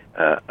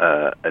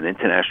 an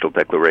international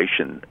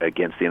declaration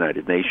against the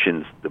United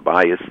Nations, the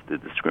bias, the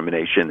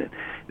discrimination. It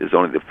is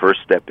only the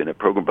first step in a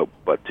program,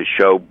 but to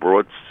show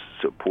broad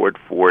support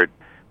for it,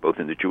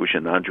 both in the Jewish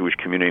and non-Jewish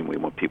community, and we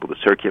want people to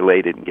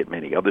circulate it and get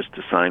many others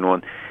to sign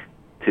on,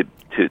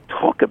 to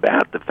talk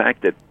about the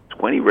fact that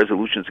 20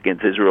 resolutions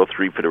against Israel,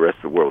 3 for the rest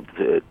of the world,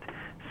 6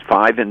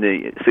 in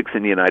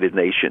the United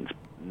Nations,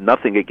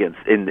 nothing against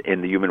in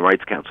the Human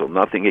Rights Council,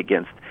 nothing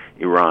against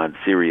Iran,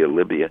 Syria,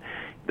 Libya.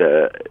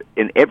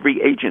 In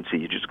every agency,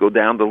 you just go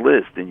down the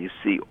list and you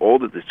see all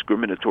the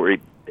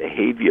discriminatory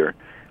behavior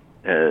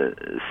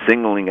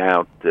singling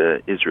out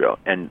Israel,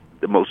 and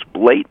the most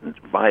blatant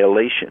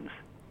violations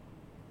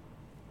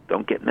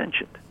don't get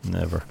mentioned.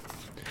 Never.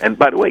 And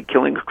by the way,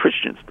 killing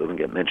Christians doesn't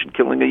get mentioned.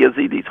 Killing a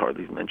Yazidi is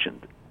hardly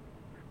mentioned.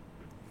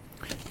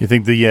 You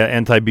think the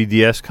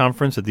anti-BDS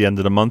conference at the end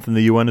of the month in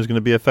the UN is going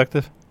to be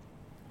effective?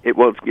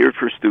 It's geared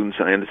for students,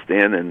 I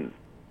understand, and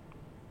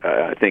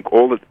I think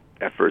all the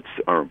efforts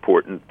are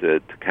important to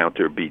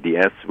counter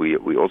BDS.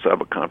 We also have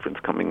a conference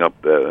coming up,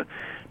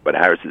 but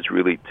ours is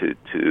really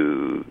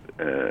to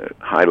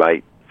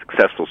highlight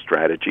successful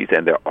strategies,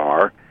 and there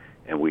are,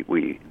 and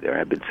there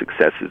have been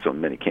successes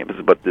on many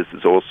campuses, but this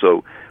is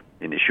also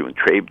an issue in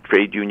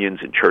trade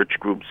unions and church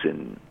groups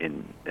and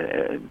in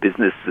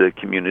business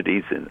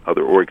communities and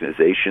other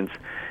organizations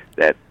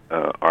that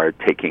are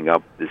taking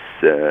up this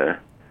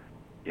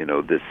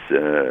this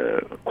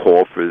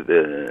call for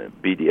the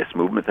BDS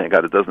movement. Thank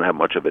God it doesn't have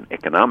much of an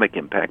economic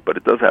impact, but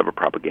it does have a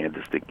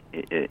propagandistic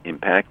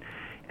impact,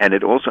 and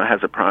it also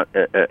has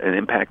an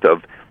impact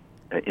of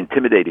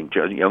intimidating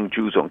young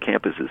Jews on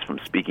campuses from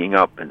speaking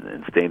up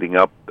and standing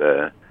up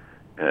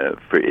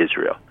for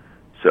Israel.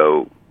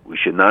 So we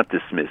should not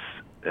dismiss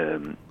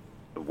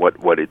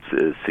what its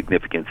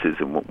significance is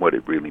and what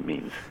it really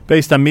means.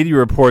 Based on media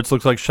reports,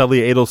 looks like Shelley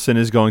Adelson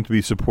is going to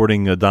be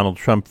supporting Donald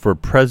Trump for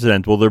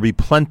president. Will there be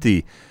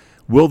plenty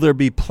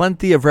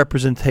of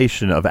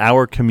representation of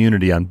our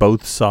community on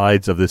both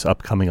sides of this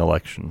upcoming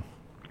election?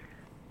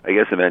 I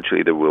guess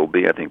eventually there will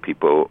be. I think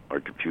people are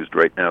confused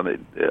right now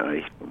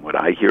from what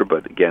I hear,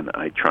 but again,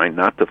 I try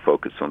not to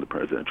focus on the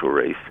presidential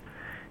race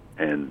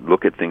and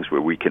look at things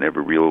where we can have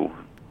a real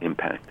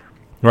impact.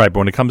 Right, but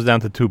when it comes down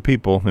to two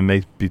people, it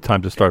may be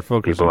time to start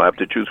focusing. People have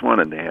to choose one,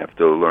 and they have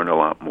to learn a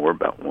lot more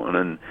about one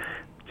and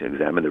to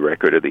examine the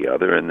record of the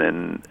other, and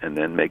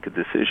then make a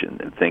decision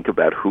and think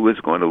about who is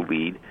going to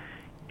lead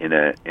in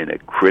a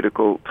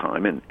critical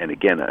time. And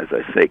again, as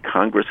I say,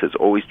 Congress has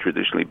always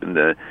traditionally been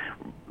the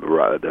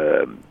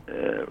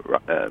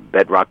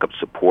bedrock of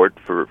support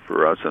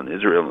for us on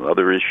Israel and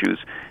other issues,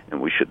 and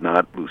we should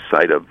not lose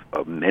sight of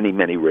many,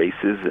 many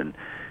races, and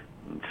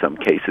in some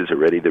cases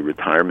already the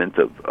retirement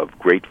of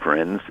great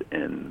friends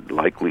and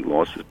likely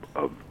loss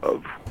of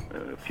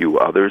a few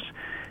others.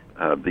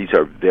 These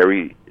are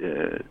very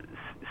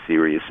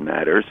serious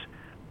matters,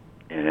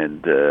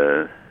 and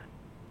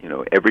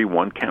every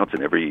one counts,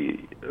 and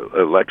every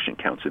election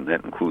counts, and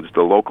that includes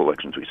the local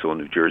elections. We saw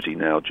New Jersey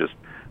now just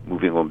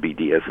moving on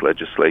BDS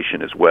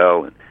legislation as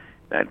well,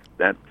 and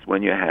that's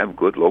when you have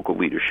good local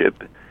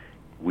leadership.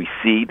 We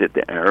see that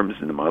the Arabs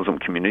and the Muslim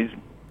communities,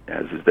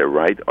 as is their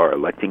right, are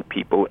electing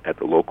people at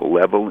the local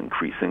level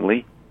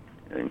increasingly,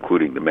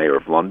 including the mayor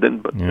of London,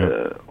 but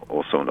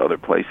also in other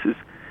places.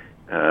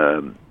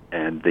 And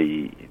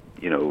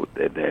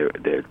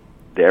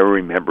they're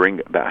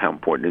remembering about how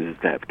important it is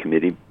to have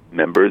committee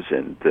members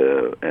and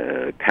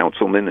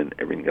councilmen and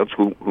everything else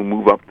who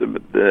move up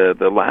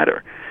the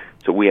ladder.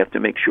 So we have to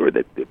make sure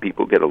that the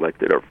people get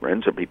elected are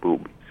friends, or people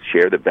who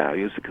share the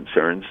values, the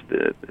concerns,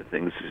 the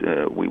things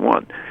we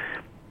want.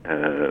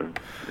 The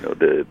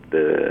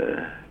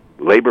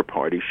Labor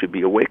Party should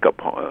be a wake-up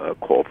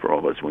call for all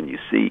of us when you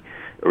see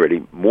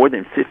already more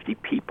than 50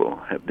 people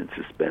have been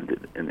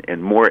suspended,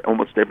 and more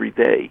almost every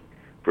day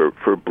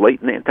for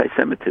blatant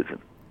anti-Semitism.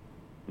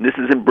 And this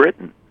is in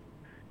Britain.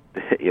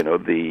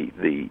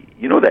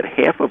 That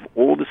half of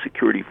all the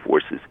security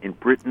forces in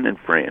Britain and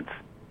France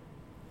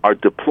are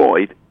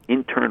deployed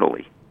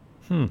internally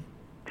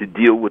to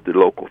deal with the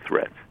local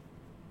threats.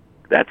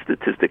 That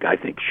statistic, I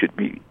think, should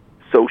be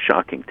so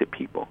shocking to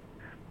people.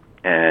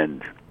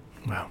 And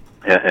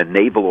a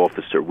naval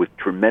officer with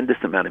tremendous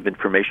amount of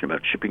information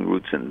about shipping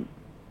routes and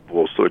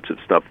all sorts of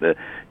stuff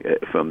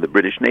from the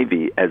British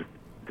Navy has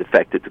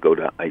defected to go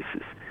to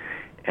ISIS.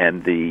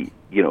 And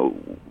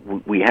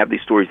we have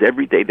these stories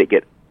every day. They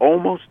get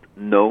almost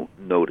no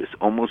notice,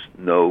 almost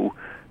no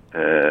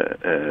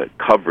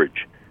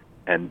coverage,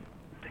 and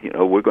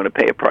we're going to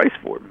pay a price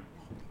for them.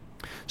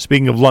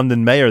 Speaking of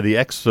London mayor, the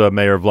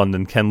ex-mayor of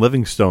London, Ken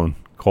Livingstone,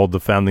 called the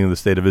founding of the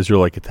State of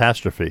Israel a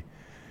catastrophe.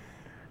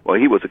 Well,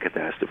 he was a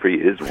catastrophe.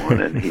 He is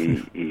one, and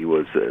he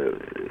was,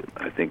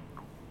 I think,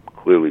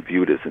 clearly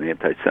viewed as an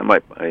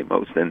anti-Semite by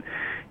most. And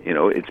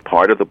it's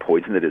part of the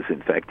poison that has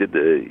infected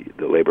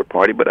the Labor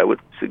Party. But I would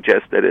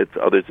suggest that it's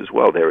others as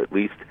well. They're at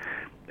least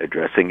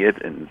addressing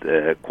it, and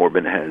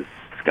Corbyn has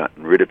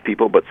gotten rid of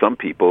people. But some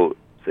people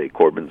say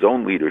Corbyn's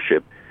own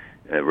leadership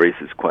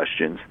raises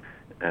questions.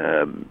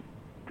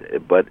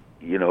 But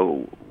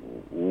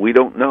we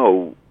don't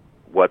know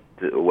what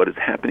is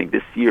happening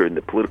this year in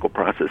the political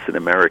process in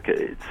America.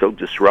 It's so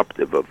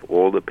disruptive of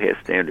all the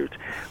past standards.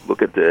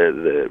 Look at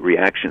the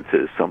reaction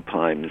to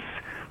sometimes,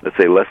 let's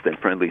say, less than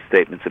friendly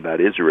statements about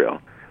Israel,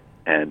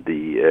 and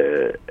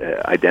the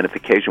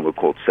identification, we'll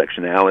call it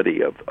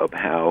sectionality, of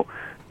how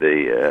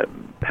the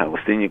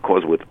Palestinian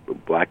cause with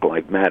Black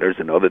Lives Matters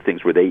and other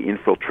things, where they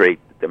infiltrate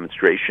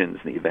demonstrations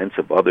and the events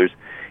of others,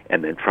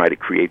 and then try to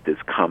create this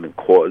common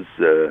cause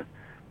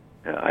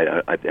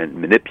and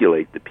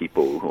manipulate the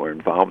people who are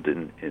involved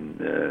in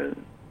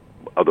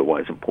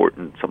otherwise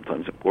important,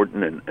 sometimes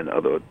important, and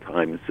other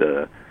times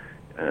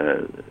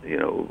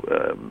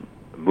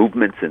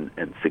movements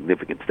and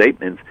significant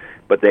statements.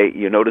 But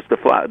you notice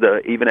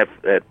even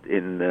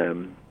in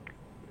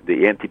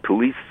the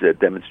anti-police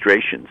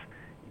demonstrations,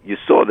 you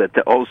saw that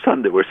all of a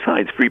sudden there were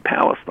signs "Free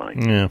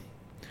Palestine." Yeah.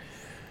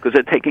 Because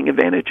they're taking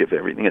advantage of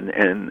everything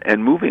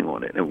and moving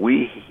on it, and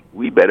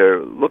we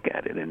better look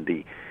at it. And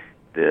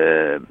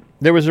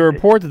there was a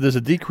report that there's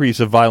a decrease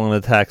of violent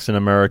attacks in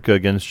America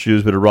against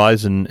Jews, but a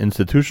rise in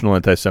institutional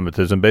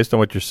anti-Semitism. Based on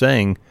what you're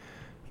saying,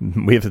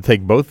 we have to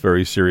take both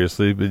very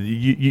seriously. But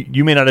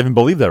you may not even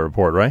believe that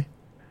report, right?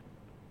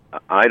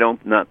 I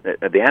don't. Not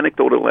the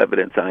anecdotal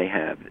evidence I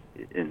have,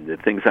 and the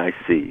things I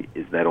see,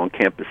 is that on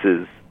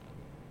campuses,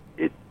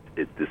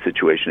 the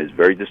situation is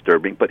very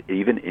disturbing. But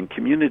even in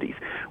communities,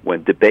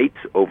 when debates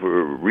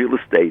over real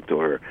estate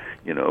or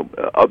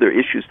other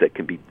issues that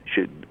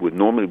would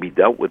normally be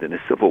dealt with in a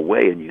civil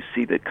way, and you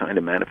see the kind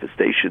of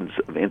manifestations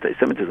of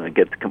anti-Semitism, I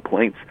get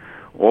complaints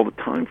all the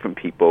time from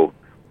people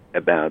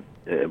about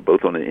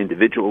both on an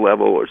individual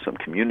level or some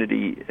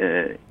community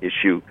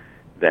issue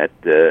that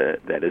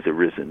has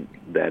arisen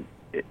that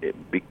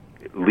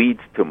leads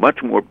to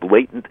much more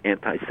blatant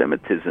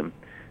anti-Semitism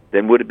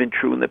than would have been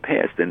true in the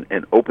past,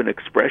 and open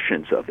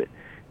expressions of it.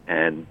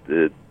 And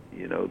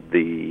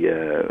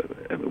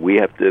we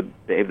have to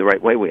behave the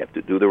right way. We have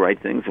to do the right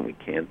things, and we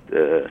can't.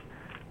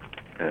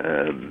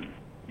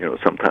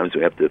 Sometimes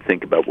we have to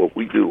think about what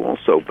we do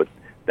also, but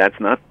that's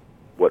not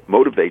what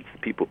motivates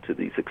people to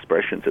these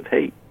expressions of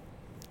hate.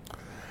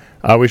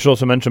 We should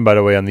also mention, by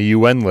the way, on the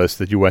UN list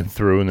that you went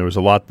through, and there was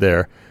a lot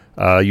there,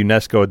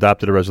 UNESCO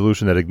adopted a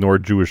resolution that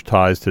ignored Jewish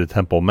ties to the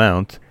Temple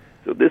Mount.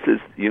 So this is,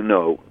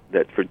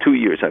 that for 2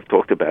 years I've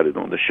talked about it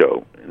on the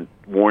show and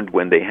warned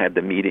when they had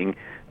the meeting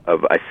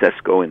of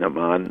ISESCO in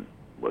Amman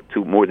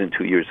more than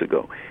 2 years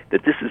ago,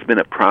 that this has been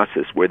a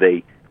process where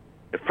they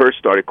first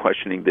started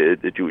questioning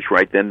the Jewish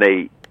right, then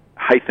they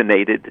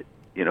hyphenated,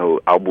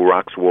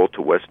 Al-Burak's wall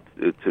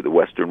to the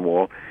Western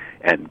Wall,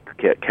 and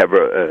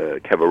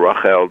Kever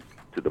Rachel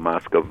to the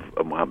Mosque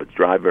of Muhammad's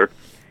driver,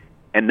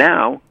 and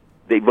now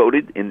they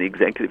voted in the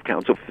Executive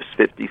Council for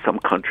 50-some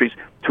countries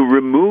to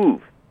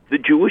remove the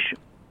Jewish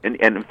and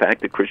in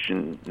fact the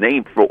Christian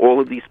name for all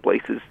of these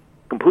places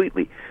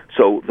completely.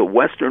 So the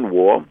Western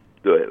Wall,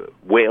 the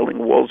Wailing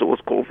Wall, as it was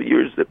called for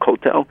years, the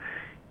Kotel,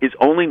 is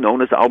only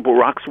known as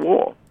Al-Burak's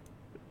wall.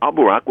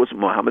 Al-Burak was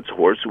Muhammad's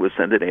horse who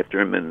ascended after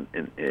him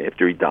and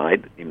after he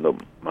died, even though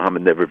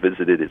Muhammad never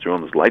visited Israel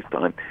in his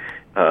lifetime.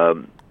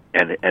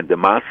 And the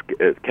mosque,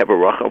 Kever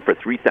Rachel, for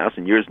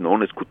 3,000 years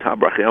known as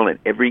Kutab Rachel, and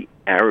every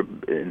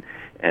Arab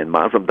and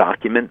Muslim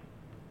document,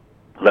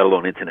 let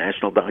alone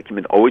international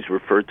document, always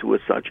referred to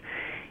as such.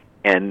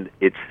 And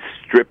it's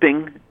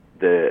stripping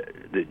the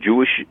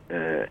Jewish,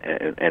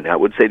 and I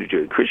would say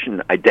the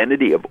Christian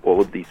identity of all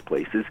of these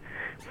places.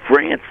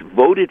 France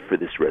voted for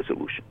this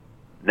resolution.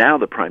 Now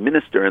the Prime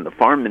Minister and the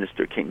Foreign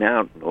Minister came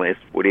out in the last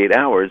 48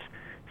 hours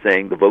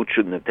saying the vote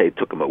shouldn't have taken, it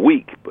took them a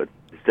week, but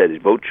said the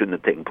vote shouldn't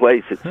have taken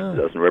place. It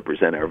doesn't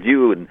represent our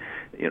view, and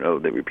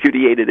they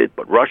repudiated it.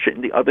 But Russia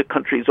and the other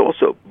countries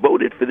also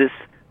voted for this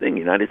thing.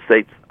 The United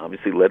States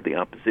obviously led the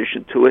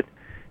opposition to it,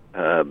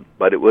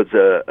 but it was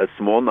a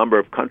small number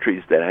of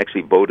countries that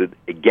actually voted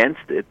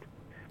against it,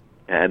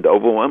 and the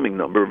overwhelming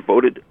number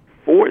voted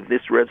for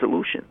this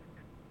resolution.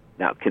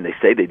 Now, can they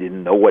say they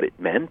didn't know what it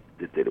meant,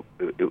 that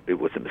it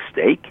was a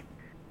mistake?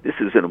 This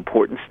is an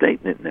important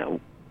statement. Now,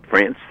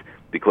 France,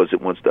 because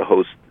it wants to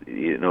host,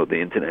 the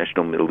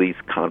International Middle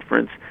East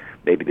Conference,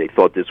 maybe they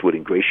thought this would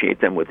ingratiate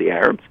them with the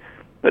Arabs,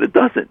 but it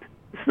doesn't.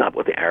 It's not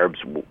what the Arabs,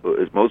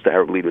 most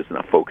Arab leaders are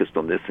not focused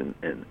on this, and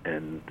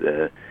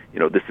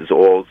this is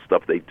all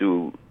stuff they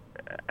do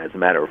as a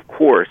matter of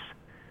course,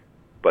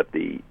 but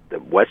the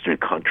Western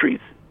countries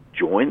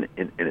join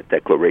in a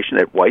declaration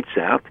that wipes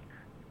out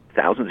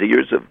thousands of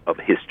years of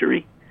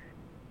history,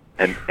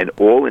 and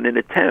all in an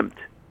attempt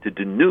to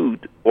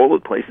denude all the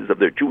places of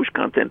their Jewish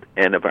content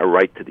and of our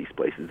right to these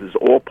places. This is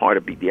all part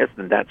of BDS,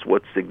 and that's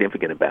what's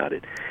significant about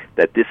it,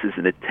 that this is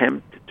an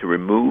attempt to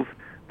remove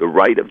the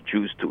right of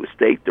Jews to a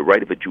state, the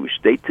right of a Jewish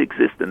state to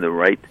exist, and the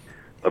right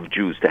of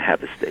Jews to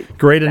have a state.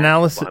 Great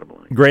analysis.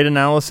 Great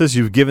analysis.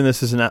 You've given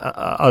this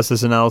us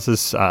this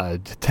analysis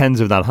tens,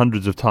 if not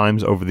hundreds of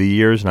times over the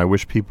years, and I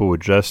wish people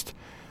would just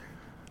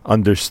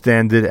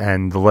understand it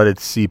and let it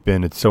seep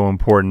in. It's so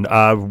important.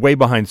 Way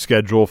behind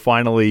schedule.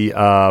 Finally,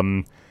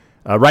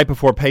 right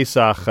before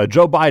Pesach,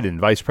 Joe Biden,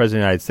 Vice President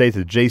of the United States,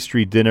 at J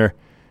Street dinner,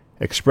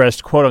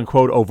 expressed,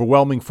 quote-unquote,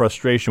 overwhelming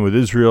frustration with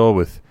Israel,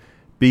 with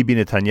Bibi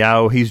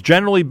Netanyahu. He's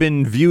generally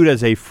been viewed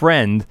as a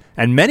friend,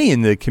 and many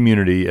in the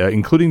community,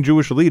 including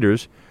Jewish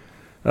leaders,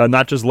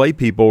 not just lay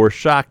people, were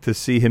shocked to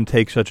see him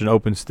take such an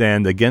open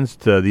stand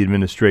against the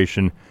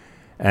administration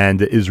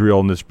and Israel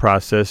in this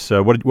process.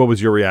 What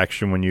was your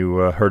reaction when you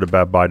heard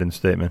about Biden's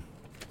statement?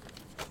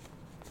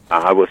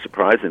 I was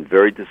surprised and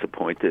very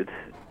disappointed.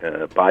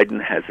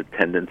 Biden has a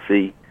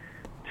tendency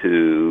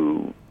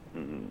to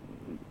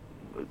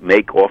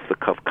make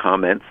off-the-cuff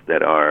comments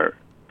that are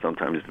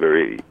sometimes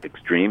very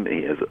extreme.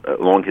 He has a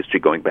long history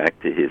going back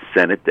to his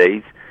Senate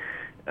days.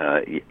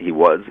 He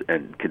was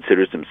and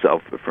considers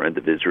himself a friend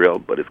of Israel,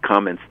 but his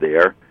comments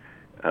there,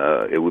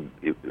 it would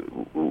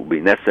be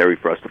necessary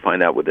for us to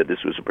find out whether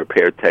this was a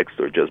prepared text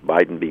or just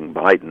Biden being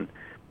Biden.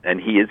 And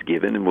he is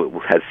given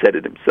and has said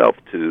it himself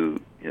to,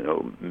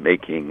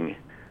 making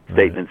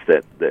statements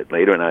that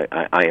later, and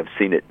I have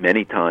seen it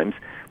many times,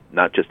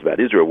 not just about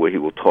Israel, where he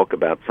will talk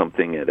about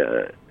something at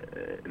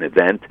an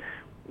event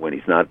when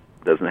he's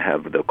doesn't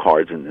have the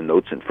cards and the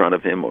notes in front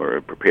of him or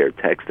a prepared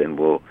text, and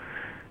will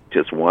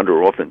just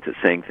wander off into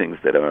saying things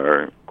that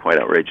are quite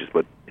outrageous.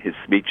 But his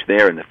speech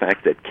there, and the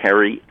fact that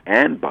Kerry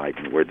and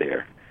Biden were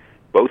there,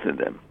 both of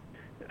them,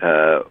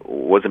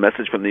 was a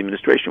message from the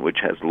administration, which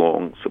has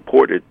long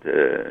supported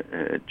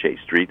J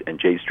Street, and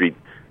J Street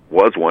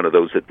was one of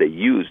those that they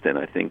used, and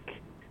I think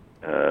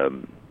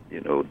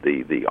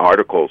the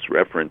articles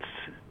reference,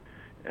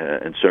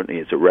 and certainly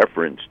is a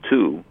reference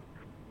to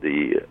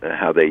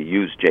how they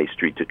used J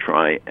Street to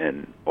try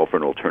and offer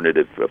an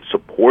alternative of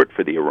support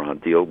for the Iran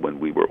deal when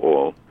we were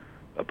all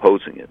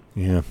opposing it.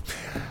 Yeah.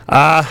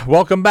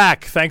 Welcome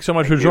back. Thanks so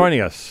much for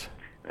joining us.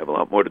 I have a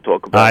lot more to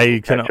talk about.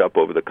 We'll catch up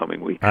over the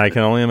coming weeks. I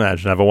can only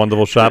imagine. Have a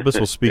wonderful Shabbos.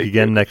 We'll speak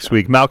again next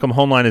week. Malcolm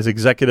Hoenlein is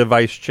Executive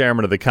Vice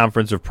Chairman of the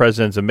Conference of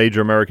Presidents of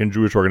Major American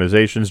Jewish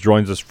Organizations.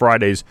 Joins us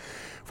Fridays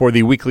for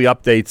the weekly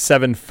update,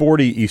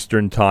 7:40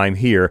 Eastern Time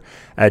here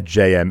at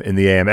JM in the AM.